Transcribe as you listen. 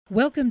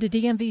Welcome to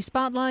DMV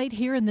Spotlight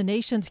here in the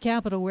nation's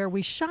capital, where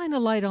we shine a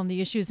light on the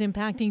issues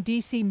impacting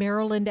D.C.,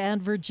 Maryland,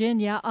 and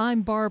Virginia.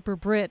 I'm Barbara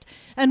Britt,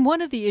 and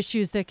one of the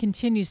issues that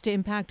continues to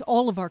impact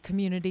all of our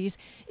communities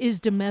is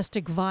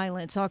domestic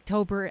violence.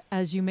 October,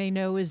 as you may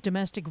know, is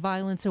Domestic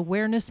Violence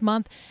Awareness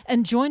Month,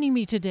 and joining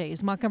me today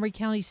is Montgomery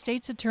County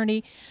State's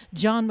Attorney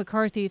John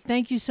McCarthy.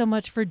 Thank you so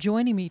much for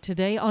joining me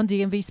today on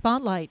DMV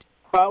Spotlight.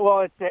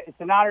 Well,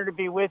 it's an honor to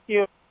be with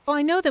you. Well,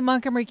 I know that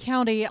Montgomery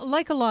County,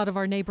 like a lot of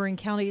our neighboring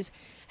counties,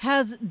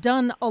 has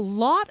done a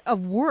lot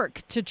of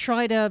work to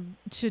try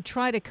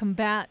to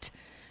combat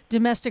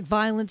domestic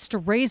violence, to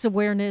raise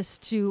awareness,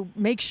 to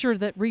make sure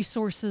that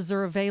resources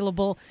are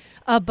available.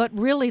 But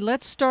really,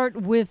 let's start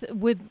with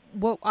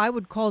what I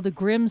would call the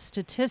grim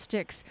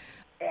statistics.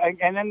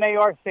 And then they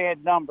are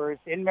sad numbers.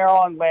 In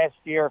Maryland last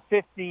year,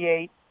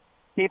 58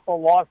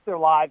 people lost their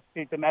lives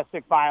to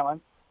domestic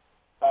violence.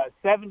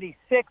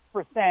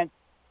 76%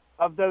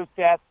 of those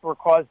deaths were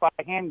caused by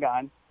a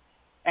handgun.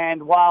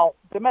 And while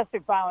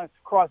domestic violence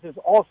crosses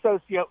all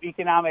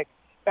socioeconomic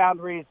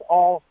boundaries,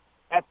 all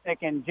ethnic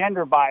and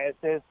gender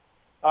biases,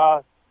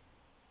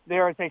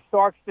 there is a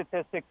stark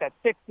statistic that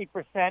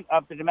 60%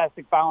 of the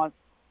domestic violence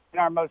in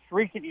our most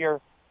recent year,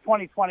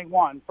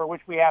 2021, for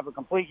which we have a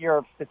complete year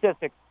of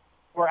statistics,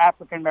 were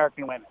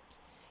African-American women.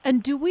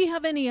 And do we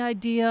have any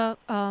idea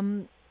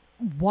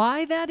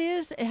why that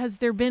is? Has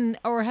there been,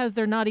 or has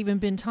there not even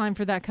been time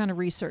for that kind of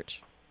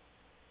research?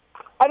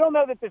 I don't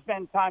know that there's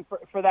been time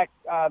for that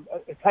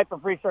type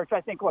of research. I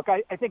think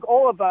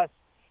all of us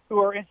who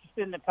are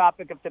interested in the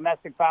topic of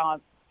domestic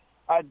violence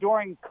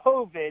during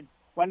COVID,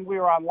 when we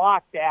were on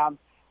lockdown,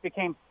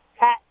 became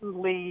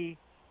patently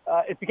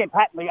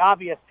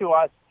obvious to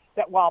us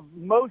that while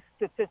most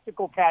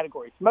statistical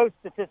categories,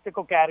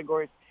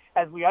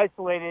 as we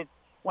isolated,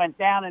 went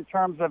down in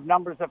terms of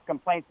numbers of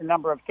complaints and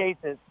number of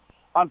cases,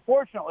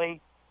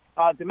 unfortunately,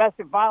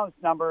 domestic violence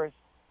numbers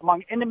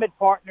among intimate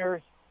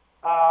partners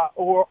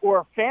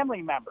or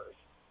family members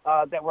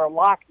that were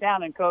locked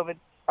down in COVID,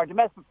 our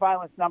domestic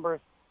violence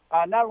numbers,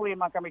 not only in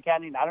Montgomery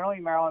County, not only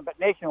in Maryland, but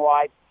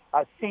nationwide,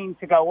 seem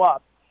to go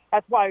up.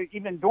 That's why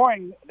even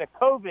during the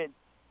COVID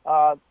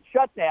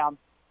shutdown,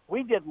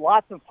 we did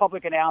lots of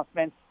public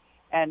announcements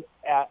and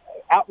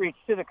outreach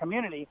to the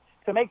community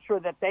to make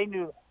sure that they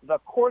knew the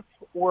courts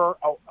were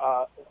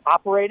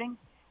operating.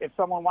 If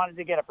someone wanted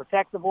to get a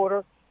protective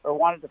order or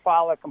wanted to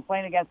file a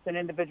complaint against an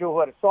individual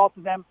who had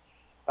assaulted them,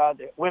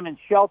 the women's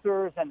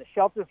shelters and the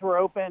shelters were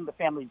open. The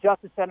Family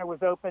Justice Center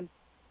was open,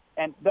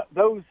 and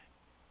those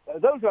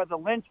are the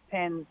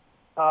linchpin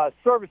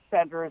service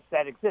centers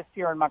that exist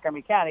here in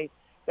Montgomery County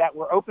that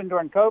were open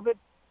during COVID,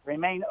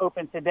 remain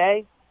open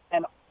today,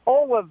 and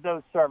all of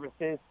those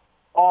services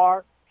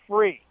are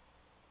free.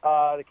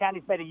 The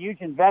county's made a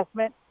huge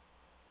investment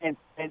in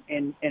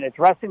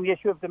addressing the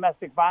issue of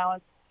domestic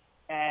violence,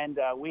 and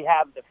we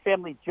have the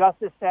Family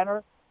Justice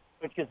Center,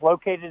 which is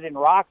located in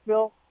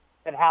Rockville,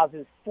 that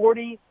houses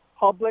 40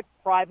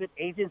 public-private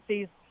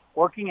agencies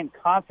working in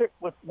concert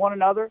with one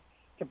another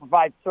to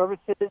provide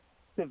services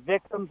to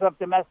victims of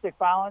domestic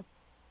violence.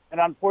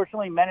 And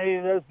unfortunately, many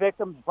of those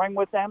victims bring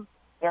with them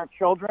their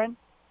children.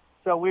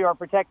 So we are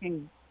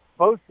protecting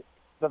both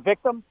the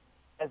victims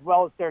as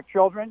well as their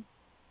children.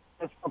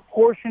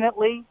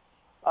 Disproportionately,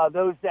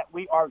 those that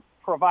we are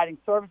providing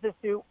services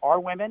to are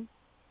women.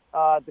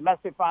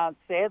 Domestic violence,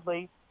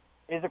 sadly,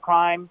 is a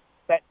crime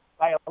that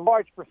by a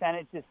large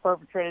percentage is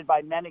perpetrated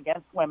by men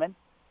against women.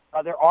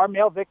 There are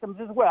male victims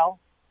as well,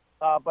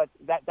 but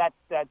that's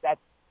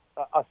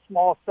a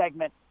small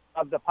segment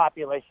of the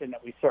population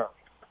that we serve.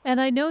 And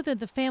I know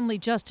that the Family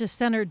Justice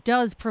Center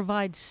does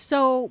provide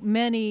so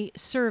many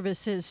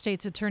services,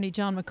 State's Attorney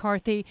John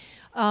McCarthy,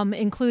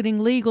 including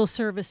legal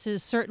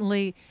services,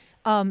 certainly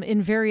in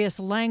various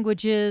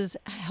languages,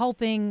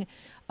 helping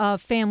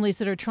families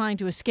that are trying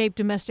to escape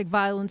domestic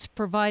violence,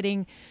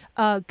 providing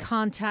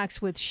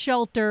contacts with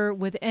shelter,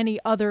 with any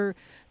other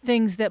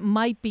things that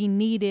might be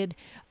needed.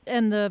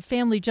 And the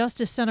Family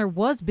Justice Center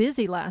was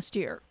busy last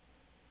year.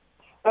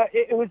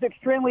 It was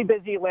extremely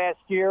busy last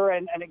year,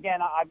 and again,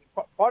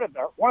 one of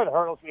the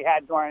hurdles we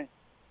had during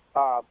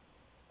the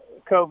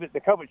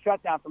COVID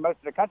shutdown for most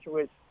of the country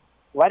was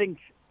letting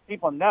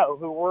people know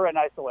who were in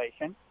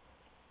isolation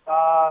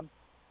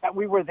that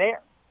we were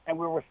there and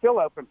we were still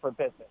open for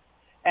business.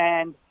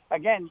 And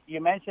again, you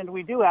mentioned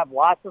we do have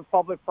lots of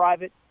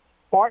public-private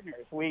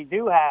partners. We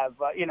do have,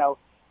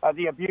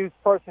 the Abused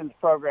Persons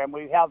Program.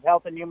 We have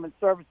Health and Human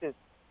Services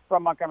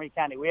from Montgomery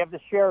County. We have the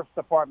Sheriff's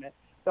Department,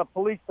 the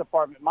Police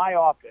Department, my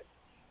office.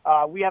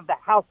 We have the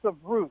House of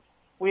Ruth.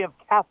 We have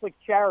Catholic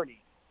Charities.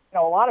 A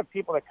lot of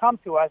people that come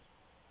to us,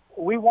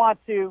 we want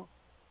to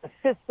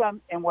assist them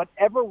in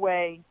whatever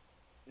way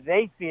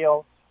they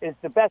feel is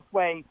the best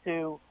way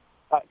to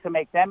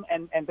make them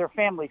and their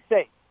family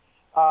safe.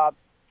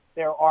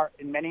 There are,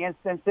 in many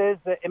instances,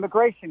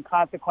 immigration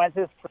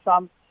consequences for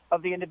some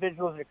of the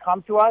individuals that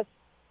come to us.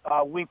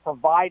 We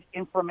provide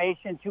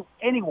information to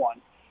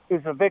anyone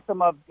who's a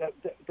victim of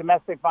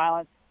domestic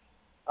violence,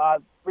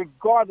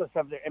 regardless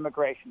of their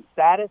immigration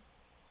status,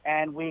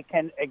 and we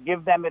can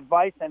give them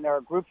advice. And there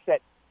are groups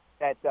that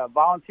that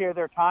volunteer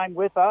their time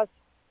with us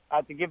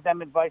to give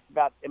them advice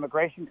about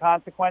immigration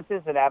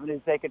consequences and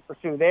avenues they could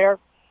pursue there.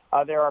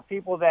 There are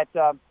people that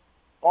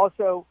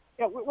also,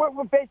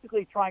 we're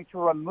basically trying to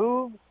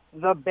remove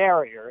the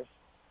barriers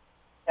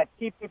that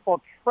keep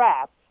people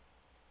trapped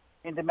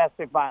in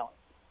domestic violence.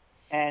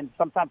 And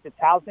sometimes it's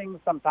housing,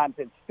 sometimes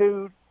it's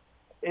food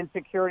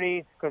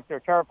insecurities because they're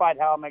terrified,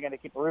 how am I going to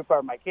keep a roof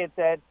over my kids'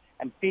 head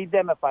and feed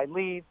them if I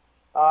leave?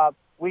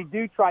 We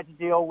do try to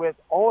deal with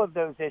all of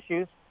those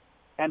issues.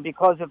 And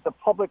because of the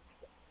public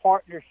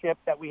partnership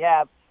that we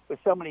have with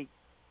so many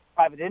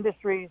private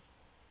industries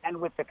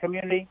and with the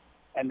community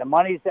and the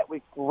monies that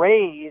we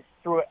raise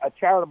through a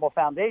charitable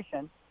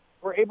foundation,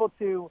 we're able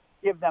to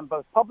give them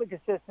both public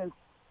assistance,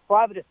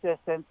 private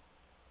assistance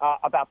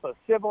about both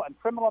civil and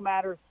criminal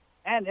matters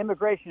and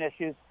immigration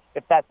issues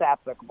if that's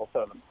applicable to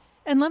them.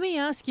 And let me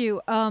ask you,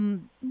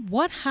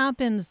 what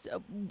happens?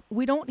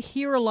 We don't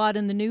hear a lot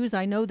in the news.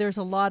 I know there's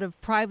a lot of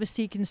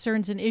privacy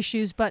concerns and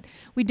issues, but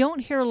we don't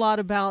hear a lot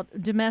about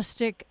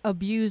domestic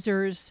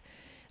abusers.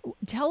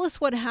 Tell us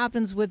what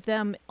happens with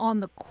them on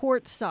the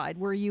court side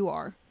where you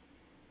are.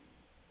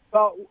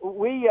 Well,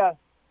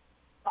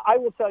 I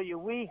will tell you,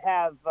 we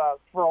have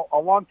for a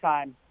long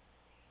time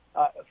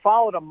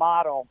followed a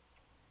model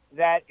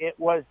that it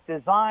was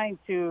designed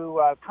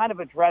to kind of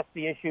address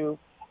the issue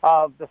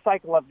of the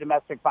cycle of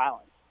domestic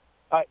violence.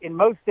 In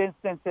most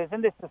instances,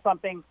 and this is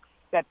something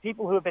that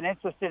people who have been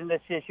interested in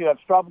this issue have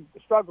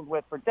struggled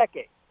with for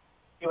decades.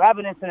 You have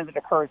an incident that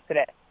occurs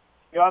today.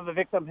 You have a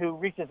victim who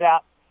reaches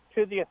out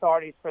to the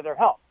authorities for their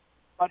help.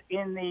 But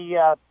in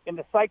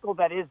the cycle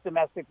that is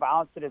domestic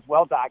violence, that is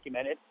well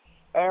documented,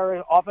 there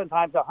is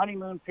oftentimes a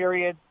honeymoon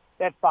period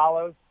that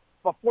follows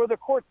before the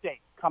court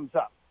date comes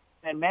up.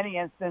 In many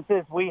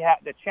instances, we have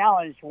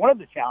one of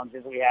the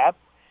challenges we have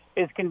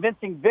is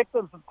convincing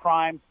victims of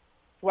crimes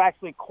to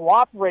actually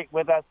cooperate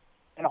with us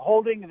in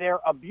holding their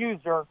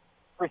abuser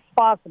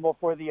responsible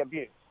for the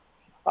abuse.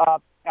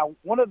 Now,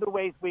 one of the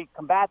ways we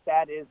combat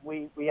that is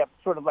we have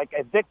sort of like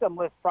a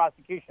victimless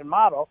prosecution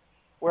model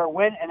where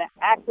when an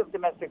act of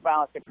domestic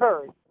violence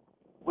occurs,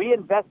 we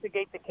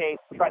investigate the case,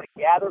 try to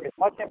gather as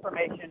much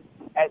information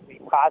as we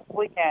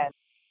possibly can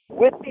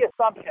with the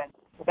assumption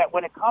that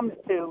when it comes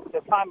to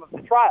the time of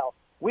the trial,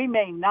 we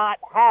may not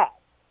have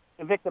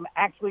the victim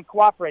actually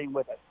cooperating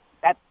with us.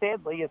 That,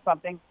 sadly, is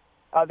something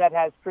that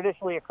has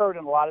traditionally occurred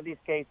in a lot of these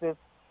cases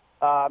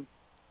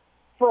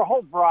for a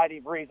whole variety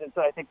of reasons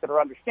that I think that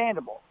are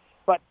understandable.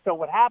 But so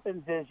what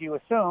happens is you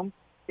assume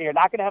that you're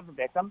not going to have the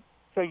victim,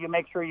 so you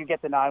make sure you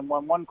get the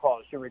 911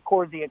 calls. You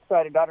record the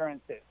excited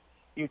utterances.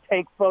 You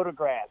take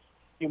photographs.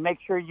 You make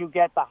sure you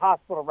get the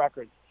hospital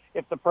records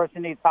if the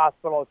person needs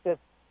hospital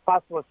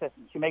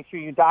assistance. You make sure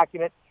you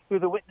document who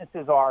the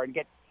witnesses are and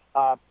get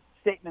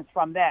statements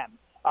from them.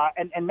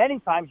 And many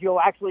times you'll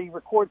actually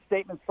record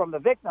statements from the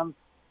victims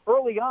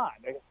early on,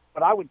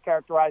 what I would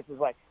characterize as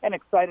like an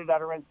excited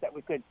utterance that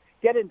we could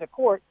get into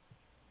court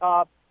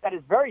that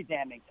is very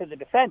damning to the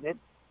defendant,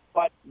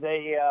 but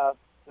the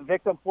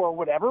victim, for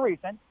whatever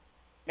reason,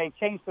 may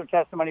change their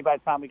testimony by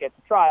the time we get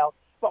to trial.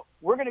 But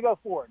we're going to go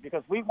forward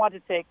because we want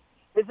to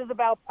this is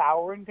about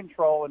power and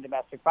control in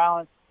domestic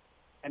violence.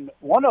 And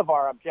one of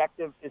our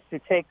objectives is to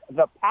take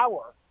the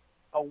power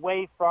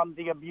away from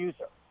the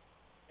abuser,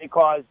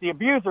 because the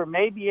abuser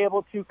may be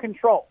able to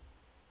control,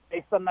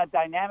 based on the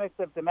dynamics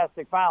of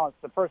domestic violence,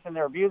 the person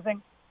they're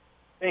abusing.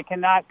 They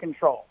cannot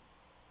control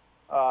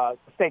the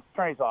state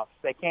attorney's office.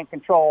 They can't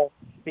control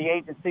the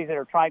agencies that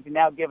are trying to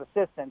now give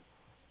assistance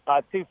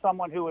to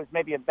someone who has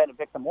maybe been a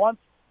victim once,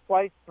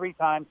 twice, 3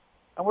 times.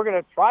 And we're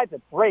going to try to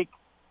break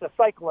the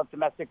cycle of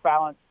domestic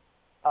violence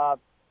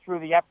through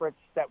the efforts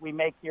that we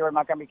make here in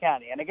Montgomery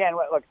County. And again,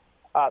 look,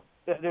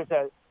 there's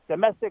a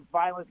domestic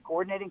violence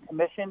coordinating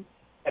commission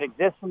that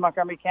exists in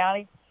Montgomery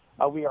County.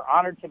 We are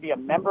honored to be a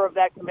member of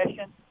that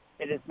commission.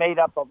 It is made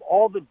up of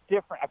all the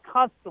a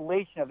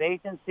constellation of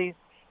agencies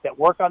that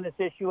work on this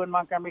issue in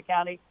Montgomery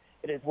County.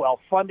 It is well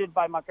funded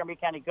by Montgomery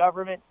County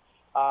government.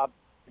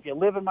 If you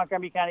live in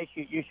Montgomery County,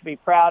 you should be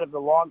proud of the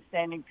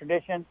long-standing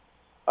tradition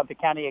of the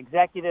county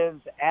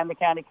executives and the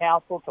county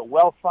council to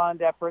well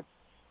fund efforts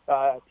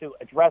to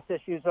address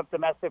issues of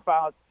domestic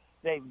violence.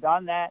 They've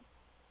done that.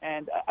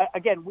 And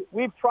again,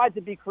 we've tried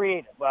to be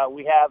creative.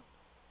 We have,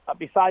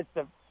 besides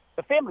the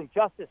Family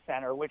Justice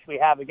Center, which we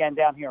have again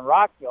down here in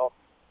Rockville,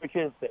 which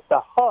is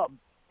the hub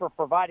for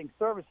providing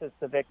services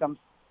to victims,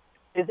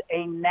 is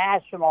a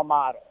national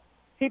model.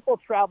 People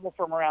travel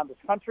from around this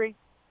country,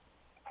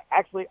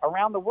 actually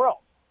around the world,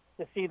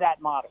 to see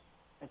that model.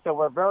 And so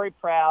we're very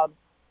proud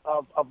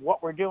of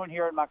what we're doing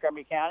here in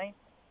Montgomery County,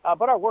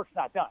 but our work's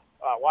not done.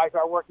 Why is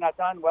our work not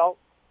done? Well,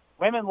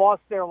 women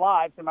lost their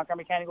lives in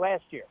Montgomery County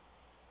last year.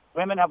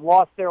 Women have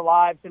lost their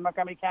lives in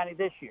Montgomery County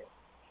this year.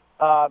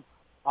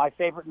 My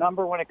favorite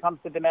number when it comes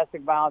to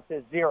domestic violence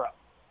is 0.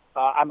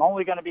 I'm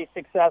only going to be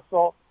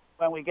successful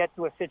when we get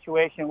to a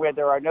situation where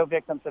there are no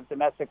victims of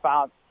domestic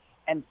violence,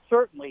 and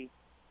certainly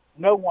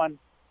no one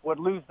would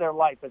lose their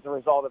life as a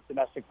result of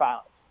domestic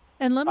violence.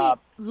 And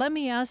let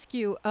me ask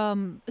you,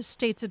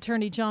 State's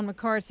Attorney John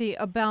McCarthy,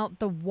 about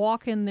the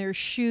walk in their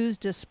shoes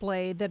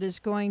display that is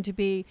going to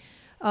be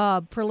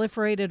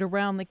proliferated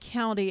around the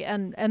county,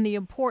 and the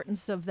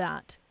importance of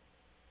that.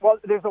 Well,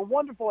 there's a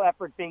wonderful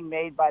effort being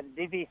made by the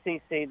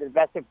DVCC, the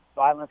Domestic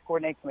Violence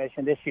Coordinating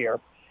Commission, this year,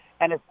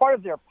 and as part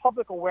of their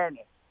public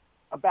awareness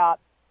about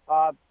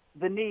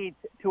the need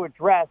to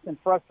address and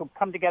for us to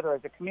come together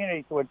as a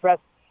community to address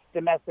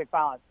domestic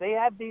violence. They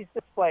have these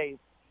displays,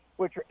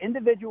 which are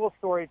individual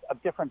stories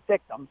of different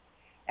victims,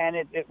 and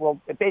it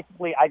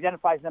basically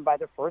identifies them by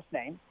their first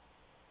name.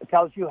 It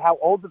tells you how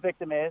old the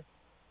victim is,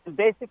 and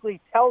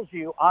basically tells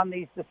you on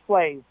these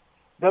displays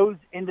those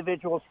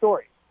individual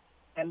stories.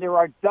 And there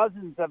are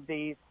dozens of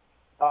these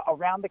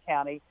around the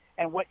county,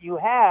 and what you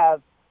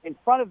have in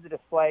front of the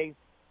displays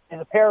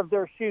is a pair of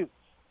their shoes.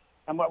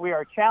 And what we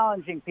are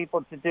challenging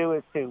people to do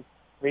is to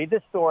read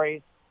the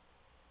stories,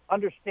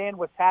 understand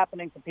what's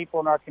happening to people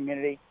in our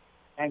community,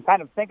 and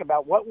kind of think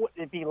about what would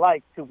it be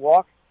like to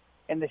walk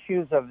in the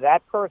shoes of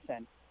that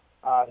person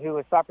who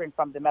is suffering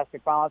from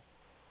domestic violence.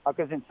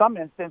 Because in some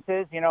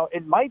instances,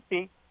 it might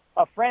be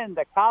a friend,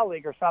 a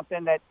colleague, or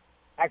something that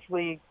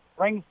actually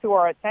brings to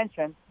our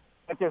attention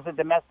that there's a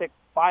domestic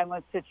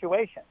violence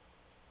situation.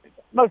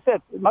 Most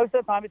of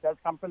the time, it does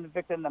come from the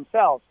victim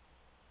themselves,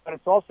 but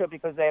it's also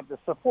because they have the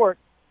support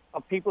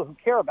of people who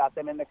care about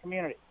them in the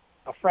community,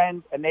 a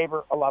friend, a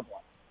neighbor, a loved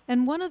one.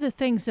 And one of the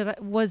things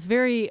that was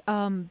very,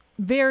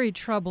 very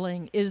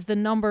troubling is the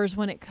numbers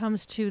when it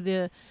comes to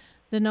the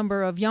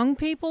number of young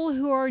people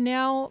who are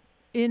now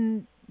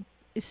in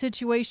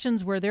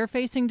situations where they're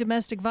facing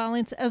domestic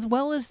violence, as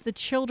well as the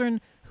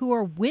children who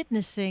are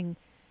witnessing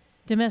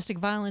domestic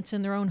violence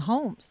in their own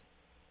homes.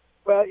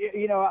 Well,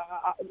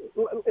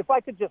 if I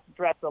could just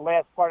address the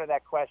last part of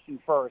that question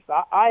first.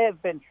 I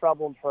have been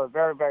troubled for a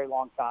very, very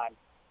long time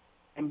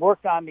and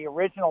worked on the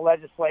original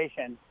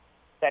legislation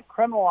that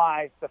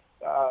criminalized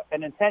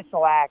an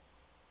intentional act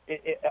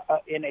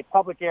in a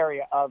public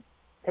area of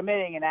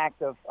committing an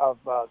act of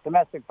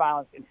domestic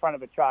violence in front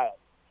of a child.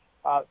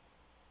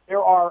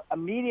 There are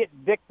immediate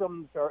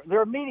victims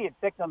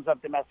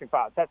of domestic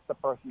violence. That's the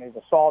person who's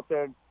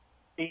assaulted,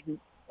 beaten,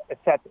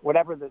 etc.,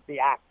 whatever the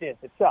act is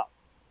itself.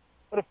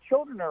 But if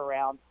children are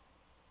around,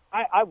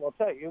 I will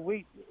tell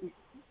you,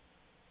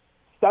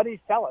 studies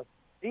tell us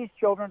these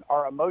children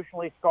are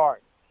emotionally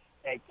scarred.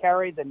 They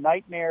carry the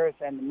nightmares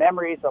and the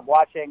memories of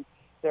watching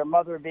their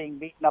mother being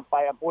beaten up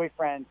by a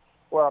boyfriend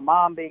or a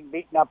mom being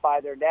beaten up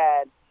by their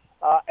dad,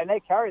 and they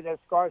carry those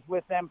scars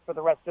with them for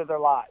the rest of their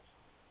lives.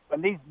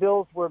 When these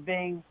bills were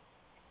being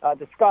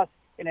discussed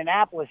in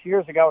Annapolis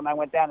years ago, and I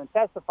went down and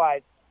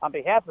testified on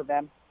behalf of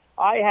them,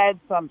 I had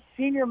some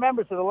senior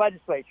members of the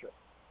legislature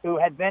who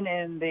had been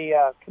in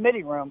the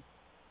committee room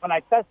when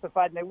I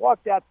testified, and they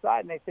walked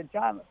outside and they said,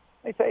 "John,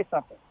 let me tell you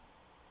something.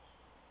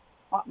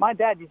 My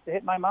dad used to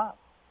hit my mom.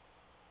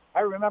 I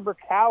remember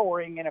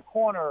cowering in a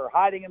corner or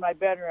hiding in my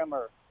bedroom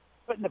or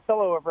putting the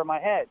pillow over my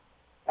head."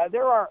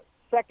 There are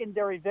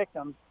secondary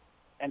victims,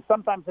 and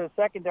sometimes those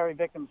secondary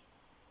victims,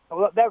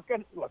 look,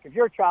 if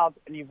you're a child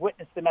and you've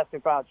witnessed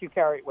domestic violence, you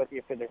carry it with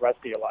you for the rest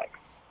of your life.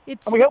 And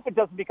we hope it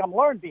doesn't become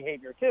learned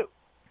behavior, too,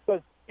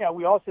 because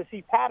we also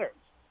see patterns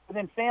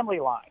within family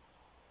lines.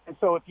 And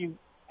so if you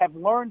have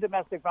learned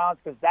domestic violence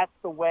because that's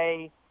the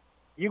way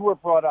you were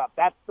brought up,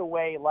 that's the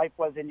way life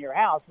was in your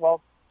house,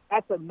 well,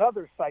 that's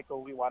another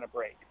cycle we want to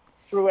break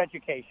through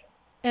education.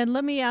 And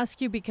let me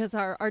ask you, because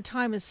our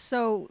time is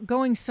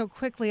going so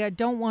quickly, I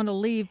don't want to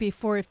leave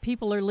before, if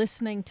people are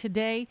listening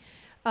today,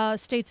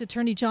 State's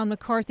Attorney John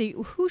McCarthy,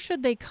 who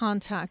should they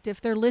contact if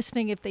they're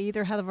listening, if they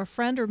either have a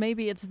friend or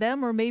maybe it's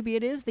them or maybe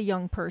it is the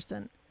young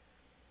person?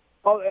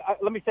 Well,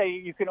 let me say,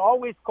 you can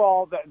always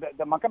call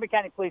the Montgomery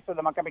County Police or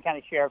the Montgomery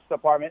County Sheriff's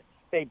Department.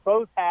 They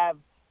both have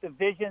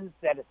divisions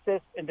that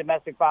assist in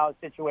domestic violence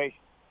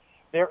situations.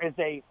 There is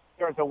a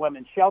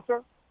women's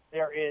shelter.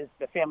 There is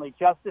the Family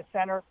Justice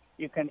Center.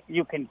 You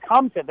can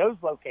come to those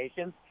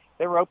locations.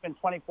 They're open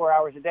 24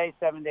 hours a day,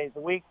 7 days a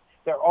week.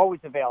 They're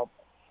always available.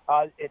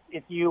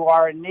 If you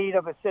are in need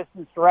of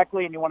assistance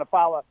directly and you want to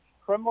file a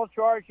criminal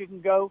charge, you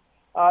can go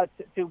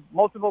to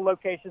multiple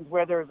locations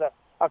where there's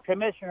a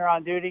commissioner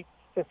on duty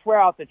to swear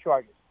out the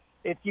charges.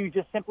 If you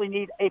just simply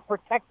need a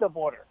protective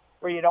order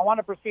where you don't want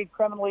to proceed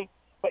criminally,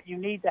 but you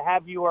need to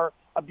have your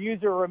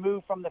abuser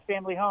removed from the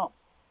family home,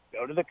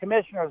 go to the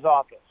commissioner's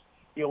office.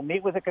 You'll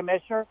meet with the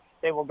commissioner.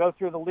 They will go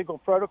through the legal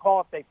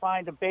protocol. If they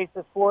find a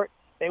basis for it,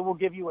 they will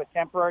give you a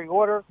temporary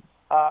order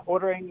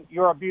ordering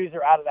your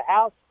abuser out of the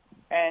house.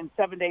 And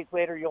 7 days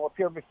later, you'll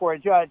appear before a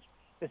judge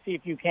to see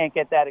if you can't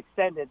get that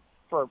extended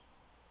for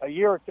a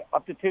year or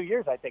up to 2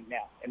 years, I think,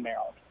 now in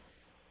Maryland.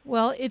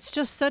 Well, it's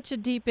just such a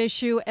deep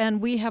issue,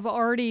 and we have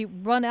already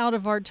run out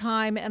of our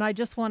time, and I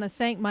just want to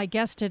thank my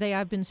guest today.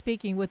 I've been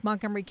speaking with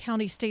Montgomery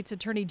County State's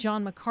Attorney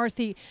John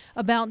McCarthy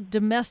about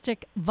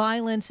domestic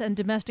violence and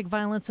Domestic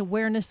Violence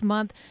Awareness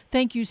Month.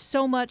 Thank you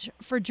so much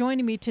for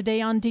joining me today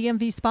on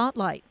DMV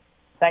Spotlight.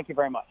 Thank you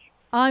very much.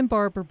 I'm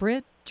Barbara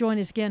Britt. Join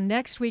us again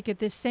next week at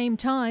this same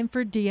time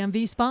for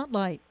DMV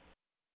Spotlight.